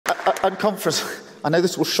And conference, I know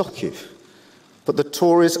this will shock you, but the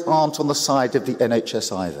Tories aren't on the side of the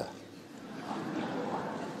NHS either.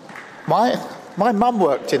 My mum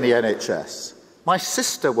worked in the NHS. My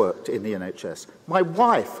sister worked in the NHS. My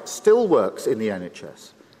wife still works in the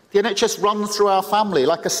NHS. The NHS runs through our family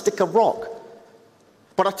like a stick of rock.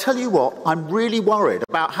 But I tell you what, I'm really worried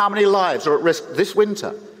about how many lives are at risk this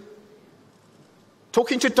winter.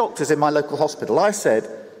 Talking to doctors in my local hospital, I said,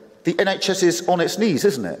 the NHS is on its knees,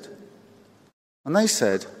 isn't it? And they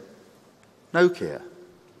said, no, Keir,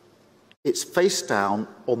 it's face down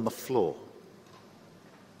on the floor.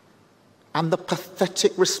 And the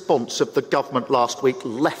pathetic response of the government last week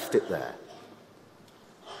left it there.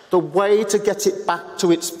 The way to get it back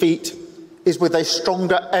to its feet is with a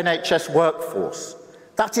stronger NHS workforce.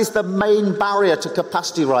 That is the main barrier to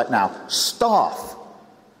capacity right now, staff.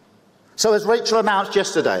 So as Rachel announced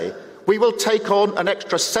yesterday, we will take on an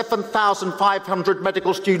extra 7,500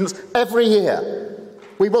 medical students every year.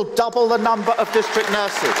 We will double the number of district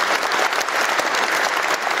nurses.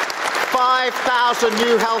 5,000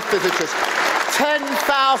 new health visitors,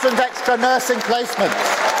 10,000 extra nursing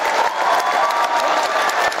placements.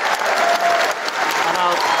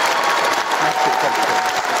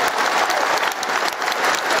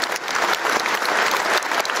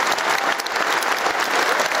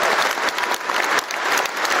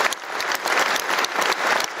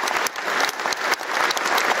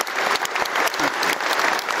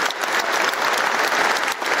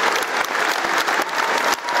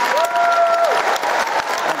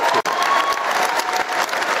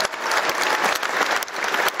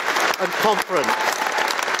 And conference,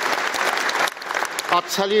 I'll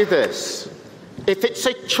tell you this, if it's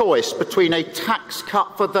a choice between a tax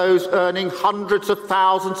cut for those earning hundreds of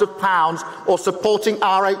thousands of pounds or supporting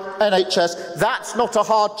our NHS, that's not a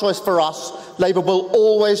hard choice for us. Labour will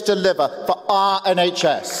always deliver for our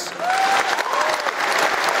NHS.